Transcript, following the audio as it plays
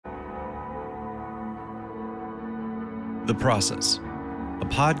The Process, a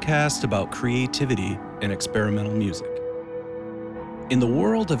podcast about creativity and experimental music. In the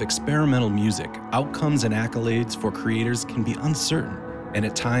world of experimental music, outcomes and accolades for creators can be uncertain and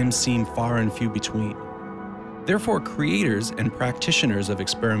at times seem far and few between. Therefore, creators and practitioners of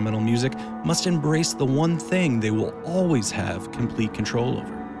experimental music must embrace the one thing they will always have complete control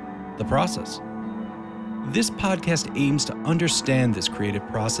over: the process. This podcast aims to understand this creative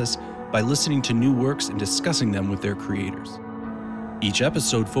process by listening to new works and discussing them with their creators. Each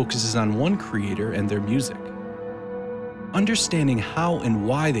episode focuses on one creator and their music. Understanding how and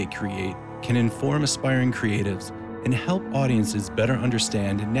why they create can inform aspiring creatives and help audiences better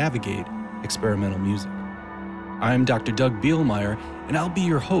understand and navigate experimental music. I'm Dr. Doug Bielmeyer, and I'll be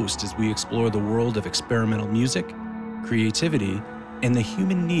your host as we explore the world of experimental music, creativity, and the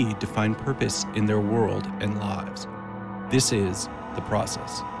human need to find purpose in their world and lives. This is The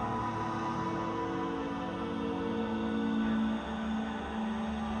Process.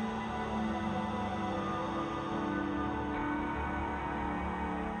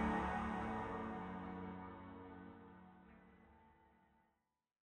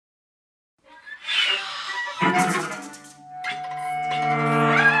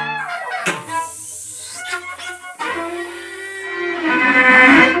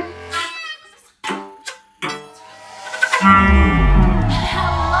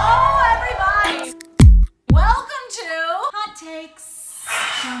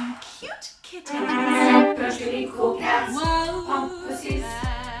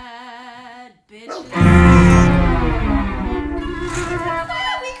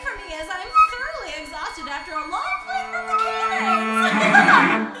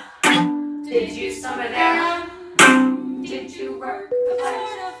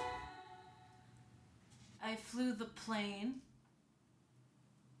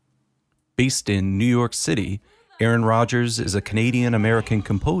 Based in New York City, Erin Rogers is a Canadian-American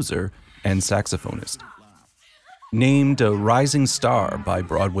composer and saxophonist. Named a rising star by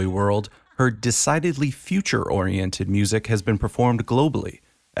Broadway World, her decidedly future-oriented music has been performed globally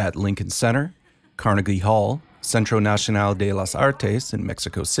at Lincoln Center, Carnegie Hall, Centro Nacional de las Artes in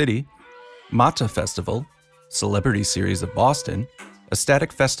Mexico City, Mata Festival, Celebrity Series of Boston,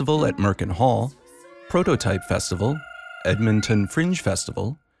 Ecstatic Festival at Merkin Hall, Prototype Festival, Edmonton Fringe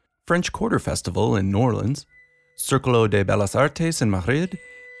Festival, French Quarter Festival in New Orleans, Circolo de Bellas Artes in Madrid,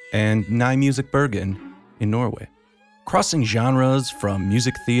 and Nye Music Bergen in Norway. Crossing genres from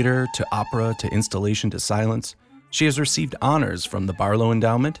music theater to opera to installation to silence, she has received honors from the Barlow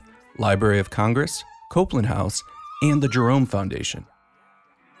Endowment, Library of Congress, Copeland House, and the Jerome Foundation.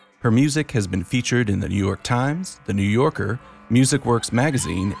 Her music has been featured in the New York Times, The New Yorker, MusicWorks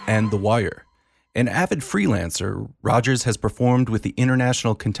Magazine, and The Wire. An avid freelancer, Rogers has performed with the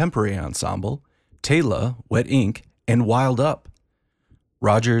International Contemporary Ensemble, Tela, Wet Ink, and Wild Up.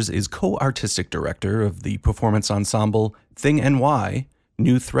 Rogers is co-artistic director of the performance ensemble Thing NY,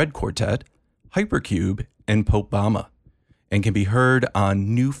 New Thread Quartet, Hypercube, and Pope Bama, and can be heard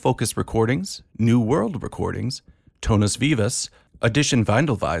on New Focus Recordings, New World Recordings, Tonus Vivus, Edition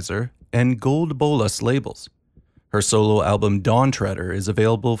Vinylvisor, and Gold Bolus labels. Her solo album Dawn Treader is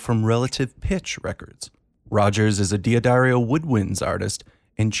available from Relative Pitch Records. Rogers is a Diodario Woodwinds artist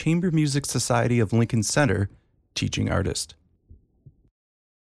and Chamber Music Society of Lincoln Center teaching artist.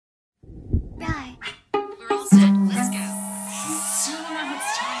 Right. We're all set. Let's go. So now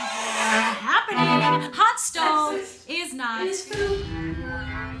it's time for happening. Hot stove is not.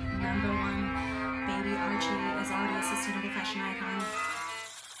 Number one, baby Archie is already a sustainable fashion icon.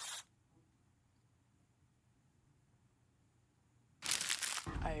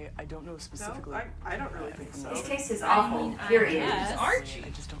 I don't know specifically. No, I don't really think so. This case is awful, period. Archie. I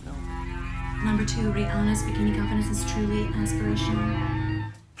just don't know. Number two, Rihanna's bikini confidence is truly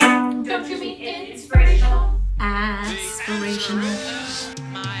aspirational. Don't you mean inspirational? Aspirational.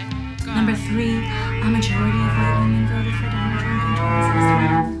 Number three, a majority of white women voted for Donald Trump in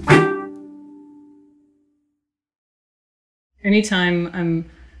 2016. Anytime I'm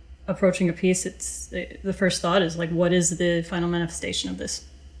approaching a piece, it's the first thought is like, what is the final manifestation of this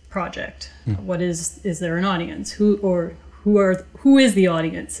project? What is there an audience? Who is the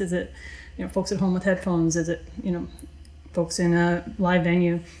audience? Is it, folks at home with headphones? Is it, folks in a live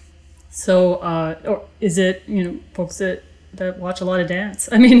venue? So, or is it, folks that watch a lot of dance?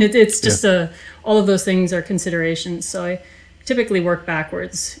 I mean, it's just all of those things are considerations. So I typically work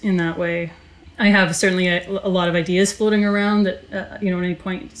backwards in that way. I have certainly a lot of ideas floating around that, at any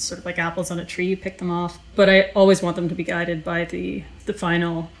point, sort of like apples on a tree, you pick them off. But I always want them to be guided by the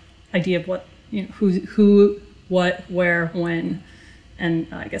final idea of what, who, what, where, when.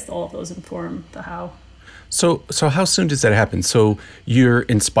 And I guess all of those inform the how. So how soon does that happen? So you're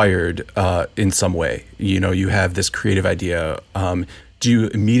inspired in some way. You have this creative idea. Do you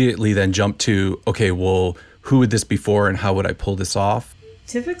immediately then jump to, okay, well, who would this be for, and how would I pull this off?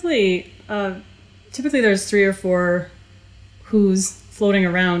 Typically there's 3 or 4 who's floating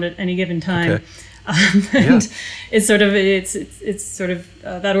around at any given time. Okay. And it's sort of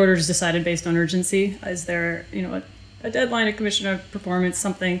that order is decided based on urgency. Is there a deadline, a commission, a performance,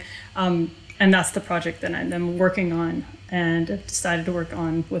 something, and that's the project that I'm working on, and I've decided to work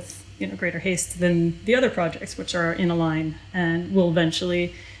on with greater haste than the other projects, which are in a line and will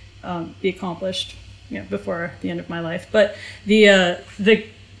eventually be accomplished before the end of my life. But the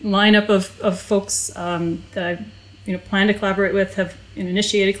lineup of folks that I plan to collaborate with, have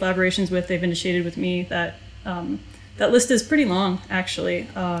initiated collaborations with, they've initiated with me, that list is pretty long, actually.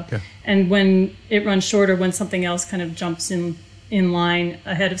 And when it runs short, or when something else kind of jumps in line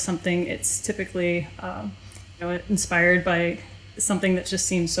ahead of something, it's typically inspired by something that just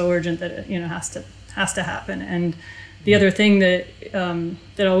seems so urgent that it has to happen. And the other thing that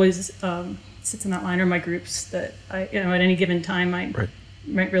always sits in that line are my groups that I at any given time I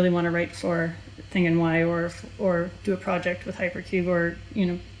might really want to write for Thing and Why, or do a project with Hypercube, or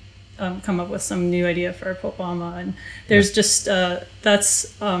come up with some new idea for Pope Obama. And there's just it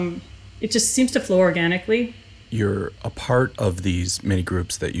just seems to flow organically. You're a part of these many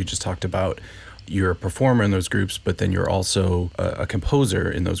groups that you just talked about. You're a performer in those groups, but then you're also a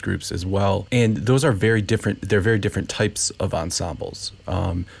composer in those groups as well. And those are very different. They're very different types of ensembles.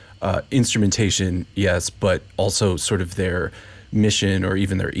 Instrumentation, yes, but also sort of their mission or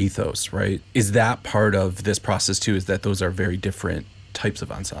even their ethos, right? Is that part of this process too? Is that those are very different types of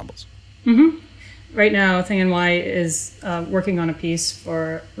ensembles? Mm-hmm. Right now, Thing and Why is working on a piece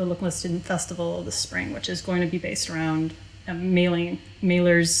for the Look Listed Festival this spring, which is going to be based around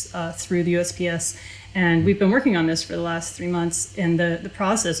mailers through the USPS. And we've been working on this for the last 3 months. And the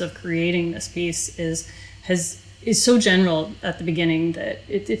process of creating this piece is so general at the beginning that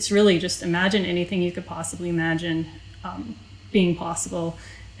it's really just imagine anything you could possibly imagine being possible,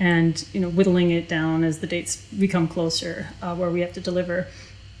 and whittling it down as the dates become closer, where we have to deliver.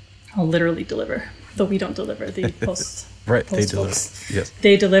 I'll literally deliver, though we don't deliver the post. Right, post they deliver. Folks. Yes,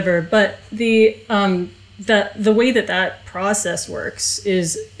 they deliver. But the way that process works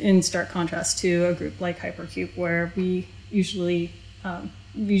is in stark contrast to a group like Hypercube, where we usually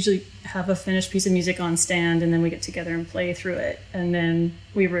have a finished piece of music on stand, and then we get together and play through it, and then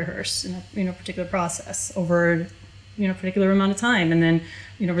we rehearse in a particular process over a particular amount of time, and then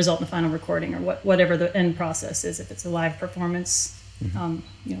result in a final recording, or whatever the end process is. If it's a live performance,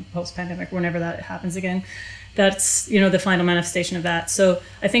 post pandemic, whenever that happens again, that's the final manifestation of that. So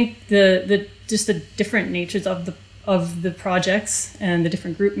I think the different natures of the projects, and the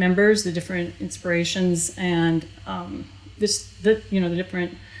different group members, the different inspirations, and the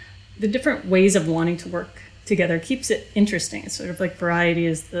different ways of wanting to work together keeps it interesting. It's sort of like variety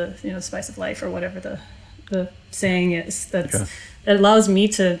is the spice of life, or whatever the saying is. That allows me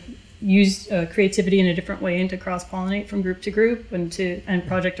to use creativity in a different way, and to cross-pollinate from group to group, and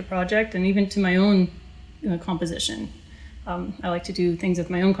project to project, and even to my own composition. I like to do things with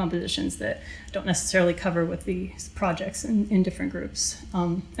my own compositions that don't necessarily cover with these projects in different groups.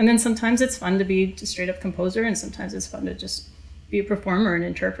 And then sometimes it's fun to be a straight-up composer, and sometimes it's fun to just be a performer and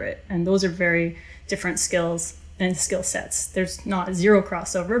interpret. And those are very different skills and skill sets. There's not zero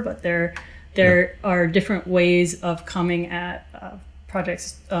crossover, but there are different ways of coming at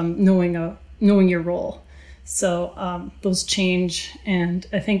projects, knowing your role. So those change, and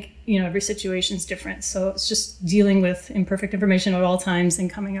I think every situation is different. So it's just dealing with imperfect information at all times and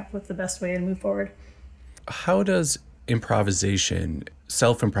coming up with the best way to move forward. How does improvisation,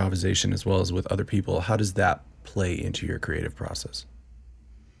 self-improvisation, as well as with other people, how does that play into your creative process?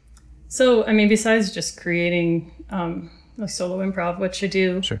 So besides just creating solo improv, which I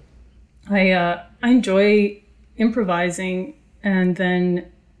do, sure, I enjoy improvising, and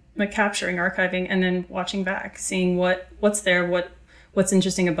then capturing, archiving, and then watching back, seeing what's there, what's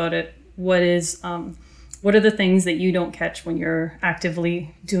interesting about it, what are the things that you don't catch when you're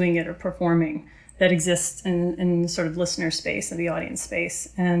actively doing it or performing that exists in sort of listener space and the audience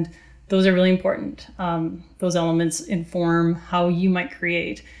space. And those are really important. Those elements inform how you might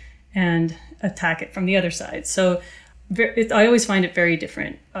create and attack it from the other side. So I always find it very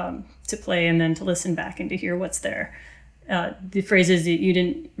different to play and then to listen back and to hear what's there. The phrases that you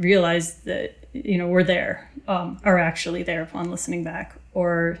didn't realize that were there are actually there upon listening back,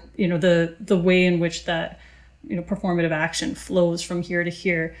 or the way in which that performative action flows from here to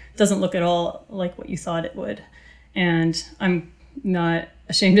here doesn't look at all like what you thought it would. And I'm not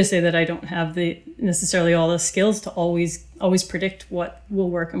ashamed to say that I don't have necessarily all the skills to always predict what will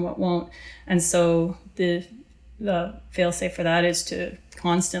work and what won't. And so the fail-safe for that is to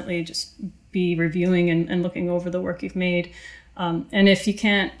constantly just be reviewing and looking over the work you've made. And if you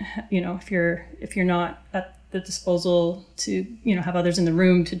can't, if you're not at the disposal to, have others in the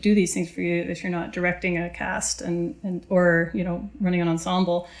room to do these things for you, if you're not directing a cast or running an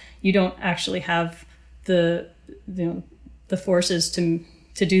ensemble, you don't actually have the forces to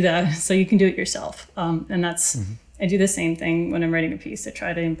do that. So you can do it yourself. And that's, I do the same thing when I'm writing a piece. I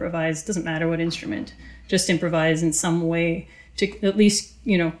try to improvise, doesn't matter what instrument, just improvise in some way to at least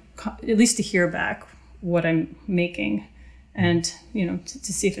to hear back what I'm making, and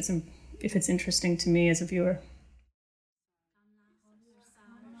to see if it's interesting to me as a viewer.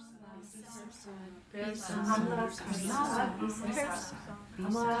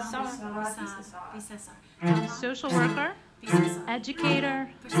 Social worker, educator,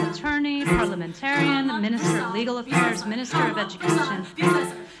 attorney, parliamentarian, minister of legal affairs, minister of education.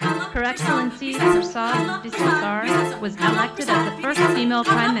 Her Excellency Prasad Biswagar was elected as the first female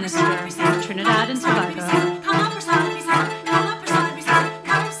prime minister of Trinidad and Tobago.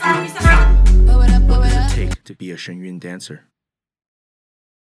 What does it take to be a Shenyun dancer?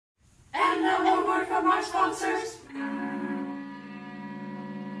 And now one word from our sponsors.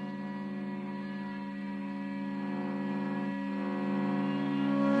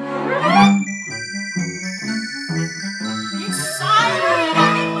 It's Cyber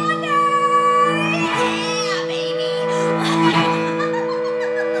Monday! Yeah, baby!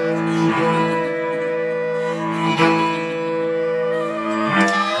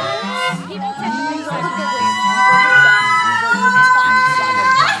 People tend to use all the good ways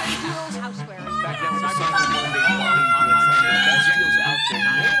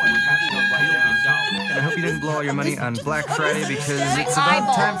And I hope you didn't blow all your money on Black Friday because it's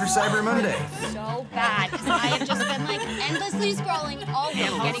about time for Cyber Monday. So bad, because I have just been endlessly scrolling all week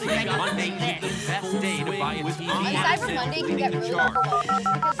getting ready for this. Best day to buy a TV. On Cyber Monday can get really overwhelming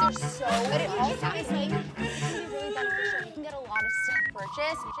because there's so many. But it also is it can be really beneficial. You can get a lot of stuff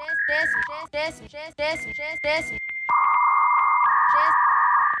purchased.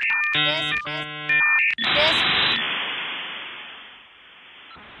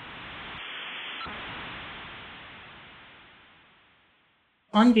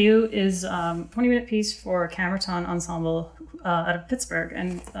 On View is a 20-minute piece for Camerton Ensemble out of Pittsburgh,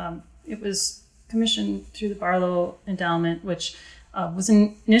 and it was commissioned through the Barlow Endowment, which was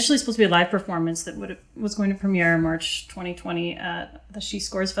initially supposed to be a live performance that was going to premiere March 2020 at the She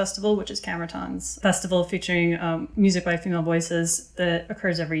Scores Festival, which is Camerton's festival featuring music by female voices that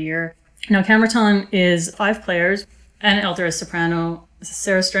occurs every year. Now, Camerton is 5 players: Anna Elder as soprano,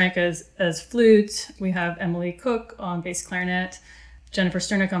 Sarah Strank as flute. We have Emily Cook on bass clarinet, Jennifer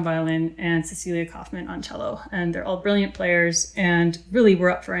Sternick on violin, and Cecilia Kaufman on cello. And they're all brilliant players and really were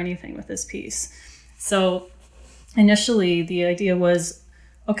up for anything with this piece. So initially the idea was,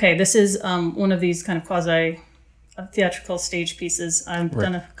 okay, this is one of these kind of quasi theatrical stage pieces. I've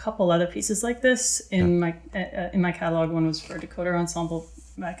done a couple other pieces like this in my catalog. One was for Decoder Ensemble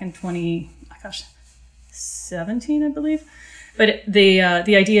back in 2017, I believe. But the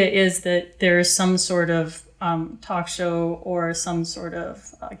idea is that there is some sort of talk show or some sort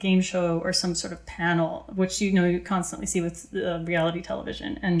of game show or some sort of panel, which you constantly see with reality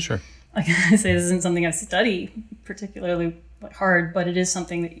television. And Sure. Like I say, this isn't something I study particularly hard, but it is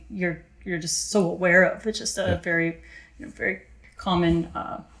something that you're just so aware of. It's just a very common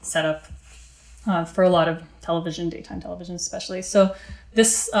setup for a lot of television, daytime television especially. So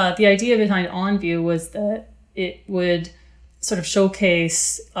this the idea behind On View was that it would sort of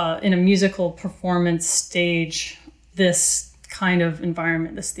showcase in a musical performance stage this kind of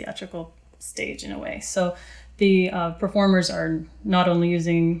environment, this theatrical stage in a way. So the performers are not only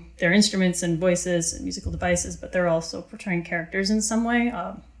using their instruments and voices and musical devices, but they're also portraying characters in some way,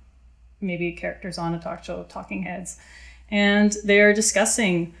 maybe characters on a talk show, talking heads. And they're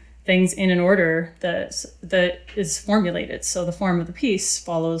discussing things in an order that is formulated. So the form of the piece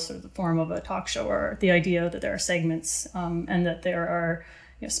follows sort of the form of a talk show, or the idea that there are segments and that there are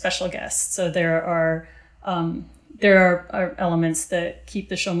special guests. So there are elements that keep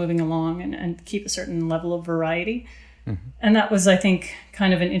the show moving along and keep a certain level of variety. Mm-hmm. And that was, I think,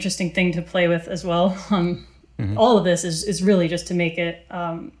 kind of an interesting thing to play with as well. All of this is really just to make it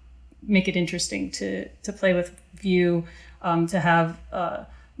interesting to play with View, to have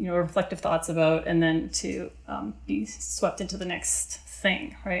reflective thoughts about, and then to be swept into the next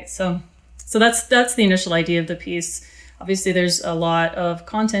thing, right? So that's the initial idea of the piece. Obviously, there's a lot of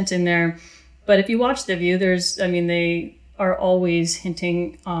content in there, but if you watch the View, they are always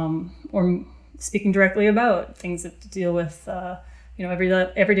hinting or speaking directly about things that deal with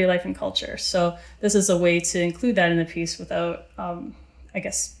everyday life and culture. So this is a way to include that in the piece without, I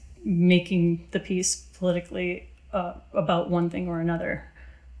guess, making the piece politically about one thing or another.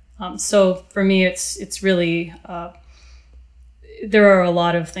 So for me, it's really there are a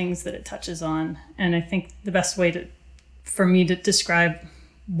lot of things that it touches on, and I think the best way for me to describe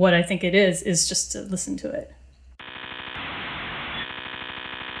what I think it is just to listen to it.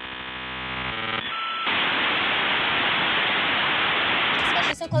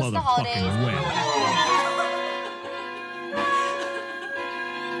 Especially so close to the holidays.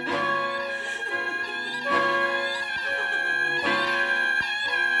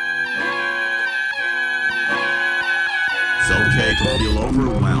 It's okay to feel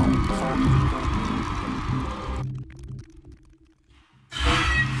overwhelmed.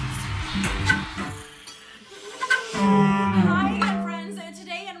 Hi again, friends.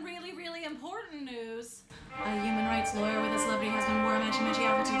 Today in really, really important news, a human rights lawyer with a celebrity husband wore a matchy-matchy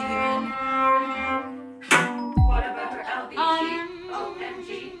outfit to the UN. What about her LGBT? OMG.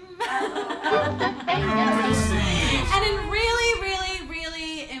 And in really, really,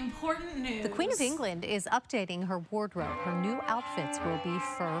 really important news, The Queen of England is updating her wardrobe. Her new outfits will be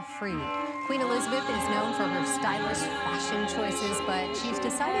fur-free. Queen Elizabeth is known for her stylish fashion choices, but she's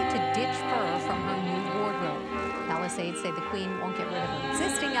decided to ditch fur from her new wardrobe. Palace aides say the Queen won't get rid of her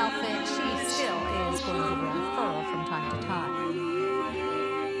existing outfit. She still is going to wear fur from time to time.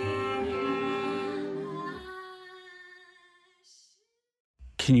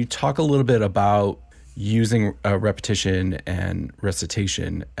 Can you talk a little bit about using repetition and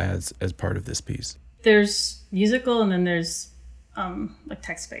recitation as part of this piece? There's musical and then there's like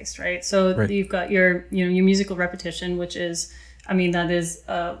text-based, right? So Right. You've got your musical repetition, which is, that is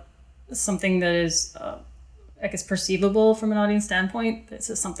something that is, I guess, perceivable from an audience standpoint.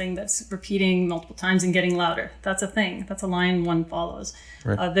 This is something that's repeating multiple times and getting louder. That's a thing. That's a line one follows.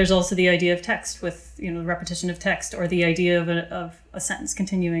 Right. There's also the idea of text with, the repetition of text, or the idea of a sentence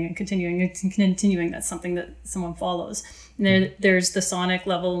continuing and continuing and continuing. That's something that someone follows. And there's the sonic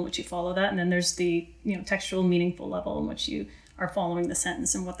level in which you follow that, and then there's the textual, meaningful level in which you are following the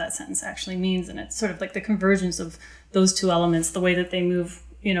sentence and what that sentence actually means. And it's sort of like the convergence of those two elements, the way that they move,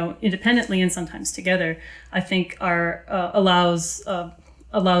 independently and sometimes together, I think allows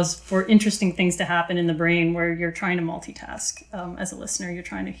for interesting things to happen in the brain where you're trying to multitask as a listener. You're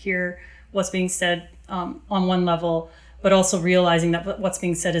trying to hear what's being said on one level, but also realizing that what's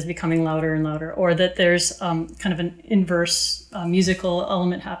being said is becoming louder and louder, or that there's kind of an inverse musical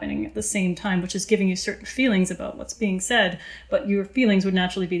element happening at the same time, which is giving you certain feelings about what's being said, but your feelings would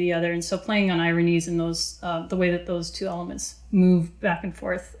naturally be the other. And so playing on ironies and those, the way that those two elements move back and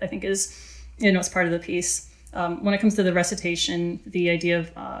forth, I think is, it's part of the piece. When it comes to the recitation, the idea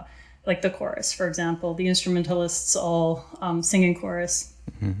of like the chorus, for example, the instrumentalists all sing in chorus.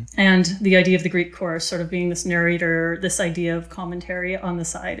 Mm-hmm. And the idea of the Greek chorus sort of being this narrator, this idea of commentary on the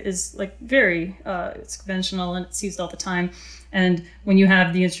side is like very, it's conventional and it's used all the time. And when you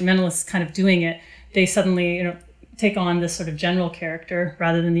have the instrumentalists kind of doing it, they suddenly, take on this sort of general character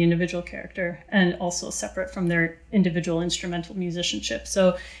rather than the individual character, and also separate from their individual instrumental musicianship.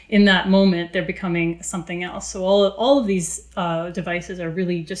 So in that moment, they're becoming something else. So all of these devices are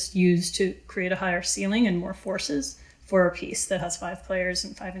really just used to create a higher ceiling and more forces for a piece that has 5 players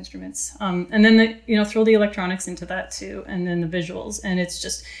and 5 instruments. And then, throw the electronics into that too, and then the visuals. And it's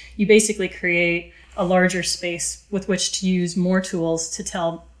just, you basically create a larger space with which to use more tools to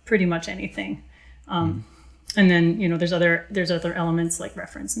tell pretty much anything. And then, there's other elements like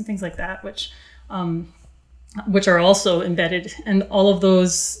reference and things like that, which are also embedded. And all of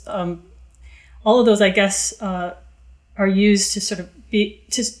those, I guess, are used to sort of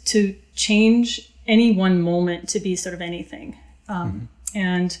to change any one moment to be sort of anything.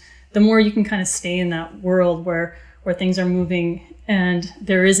 And the more you can kind of stay in that world where things are moving and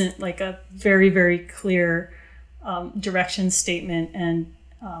there isn't like a very, very clear direction statement and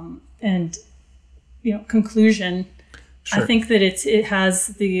conclusion. Sure. I think that it has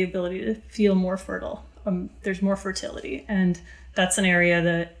the ability to feel more fertile. There's more fertility, and that's an area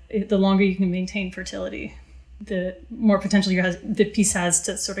that the longer you can maintain fertility, the more potential the piece has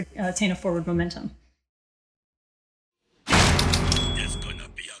to sort of attain a forward momentum. It's gonna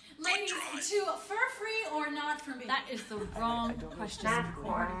be a ladies, to fur-free or not for me? That is the wrong question. No,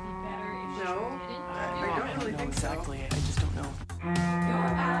 I don't really think so. Exactly, I just don't know. You're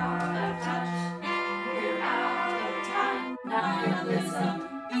out of touch. We're out of time. Nihilism.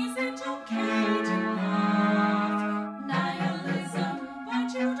 Is it okay to laugh? Nihilism, but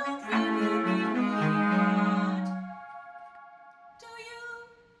you don't really believe that.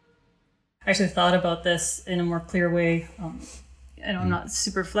 I actually thought about this in a more clear way. And I'm not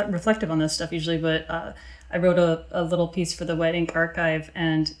super reflective on this stuff usually, but I wrote a little piece for the Wet Ink archive,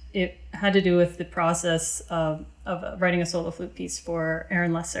 and it had to do with the process of writing a solo flute piece for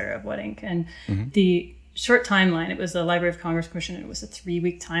Erin of Wet Ink. And the short timeline, it was the Library of Congress Commission, it was a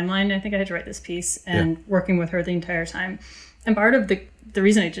 3-week timeline. I think I had to write this piece, and working with her the entire time. And part of the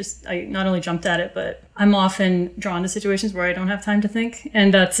reason I not only jumped at it, but I'm often drawn to situations where I don't have time to think.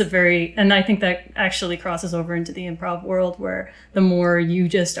 And and I think that actually crosses over into the improv world, where the more you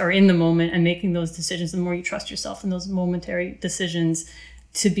just are in the moment and making those decisions, the more you trust yourself in those momentary decisions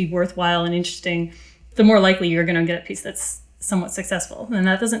to be worthwhile and interesting, the more likely you're going to get a piece that's somewhat successful. And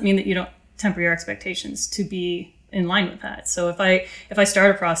that doesn't mean that you don't temper your expectations to be in line with that. So if I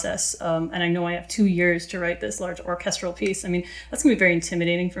start a process and I know I have 2 years to write this large orchestral piece, I mean, that's gonna be very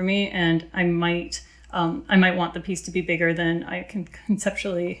intimidating for me, and I might want the piece to be bigger than I can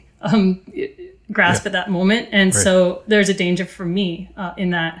conceptually grasp at that moment. And so there's a danger for me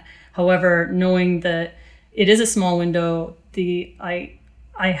in that. However, knowing that it is a small window, I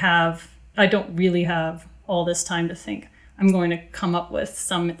don't really have all this time to think. I'm going to come up with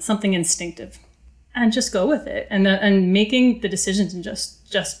something instinctive and just go with it. And making the decisions, and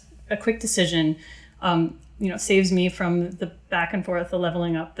just a quick decision, saves me from the back and forth, the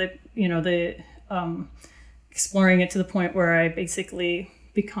leveling up, the exploring it to the point where I basically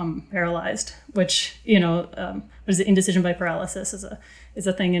become paralyzed, which, there's indecision by paralysis is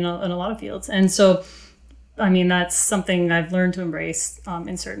a thing in a lot of fields. And so, I mean, that's something I've learned to embrace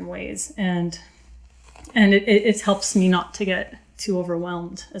in certain ways. And it helps me not to get too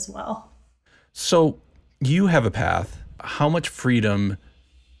overwhelmed as well. So you have a path. How much freedom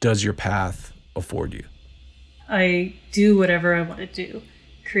does your path afford you? I do whatever I want to do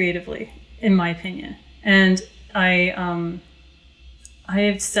creatively, in my opinion. And I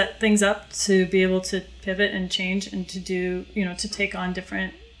have set things up to be able to pivot and change and to do, to take on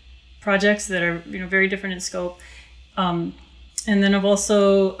different projects that are, very different in scope. And then I've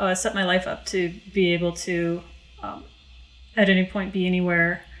also set my life up to be able to, at any point, be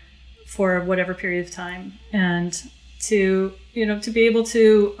anywhere for whatever period of time, and to be able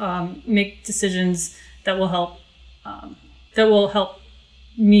to make decisions that will help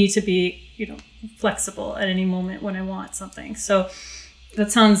me to be flexible at any moment when I want something. So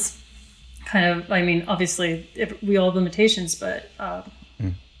that sounds kind of, I mean, obviously we all have limitations, but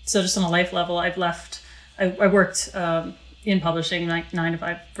so just on a life level, I worked in publishing, like 9 to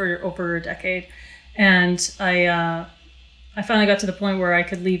 5 for over a decade, and I finally got to the point where I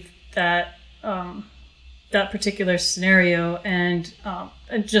could leave that particular scenario and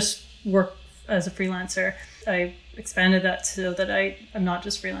just work as a freelancer. I expanded that so that I'm not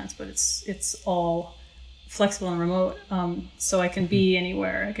just freelance, but it's all flexible and remote. So I can be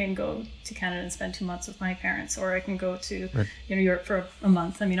anywhere. I can go to Canada and spend 2 months with my parents, or I can go to Europe for a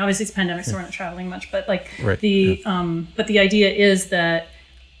month. I mean, obviously it's a pandemic, so we're not traveling much, but but the idea is that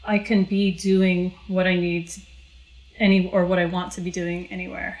I can be doing what I need or what I want to be doing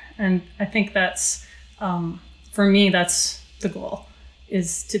anywhere. And I think that's, for me, that's the goal,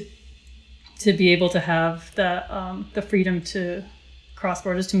 is to be able to have the freedom to cross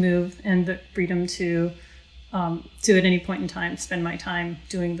borders, to move, and the freedom to at any point in time spend my time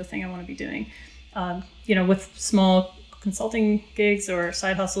doing the thing I want to be doing. With small consulting gigs or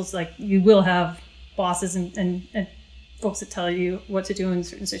side hustles, like, you will have bosses and folks that tell you what to do in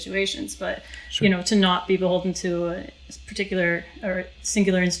certain situations, but to not be beholden to a particular or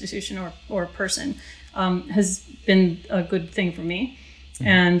singular institution or person has been a good thing for me.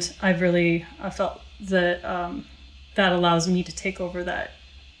 And I've really felt that that allows me to take over that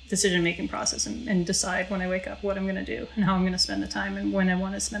decision-making process and decide when I wake up what I'm going to do and how I'm going to spend the time and when I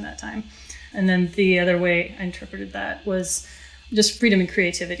want to spend that time. And then the other way I interpreted that was just freedom and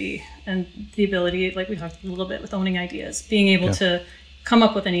creativity, and the ability, like we talked a little bit with owning ideas, being able to come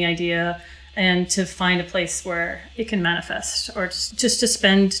up with any idea and to find a place where it can manifest, or just to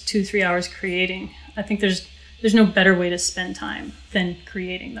spend 2-3 hours creating. I think there's no better way to spend time than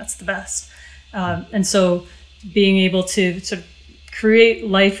creating. That's the best. And so being able to sort of create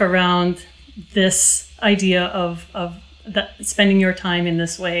life around this idea of that spending your time in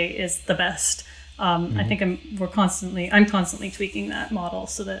this way is the best. I think I'm constantly tweaking that model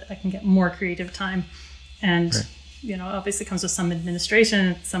so that I can get more creative time, and obviously comes with some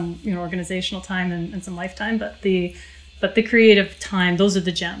administration, some organizational time, and some lifetime. But the creative time, those are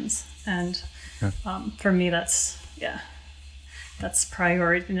the gems, and for me, that's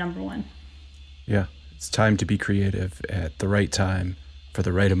priority number one. Yeah, it's time to be creative at the right time for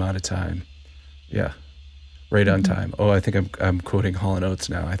the right amount of time. Yeah. Right on time. Oh, I think I'm quoting Hall & Oates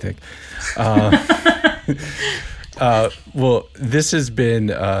now, I think. Well, this has been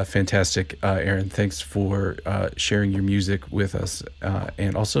fantastic, Erin. Thanks for sharing your music with us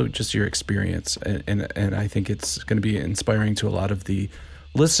and also just your experience. And I think it's going to be inspiring to a lot of the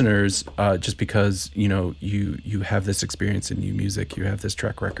listeners just because, you have this experience in new music. You have this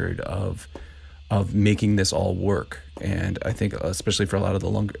track record of making this all work. And I think especially for a lot of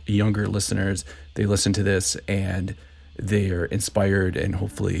the younger listeners, they listen to this and they are inspired and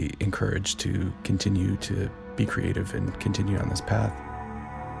hopefully encouraged to continue to be creative and continue on this path.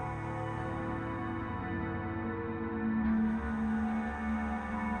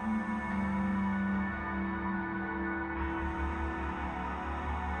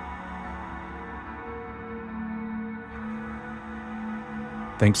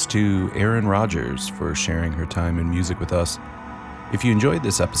 Thanks to Erin Rogers for sharing her time and music with us. If you enjoyed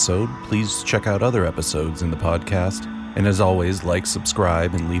this episode, please check out other episodes in the podcast. And as always, like,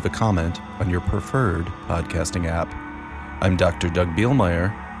 subscribe, and leave a comment on your preferred podcasting app. I'm Dr. Doug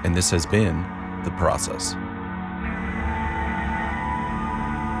Bielmeyer, and this has been The Process.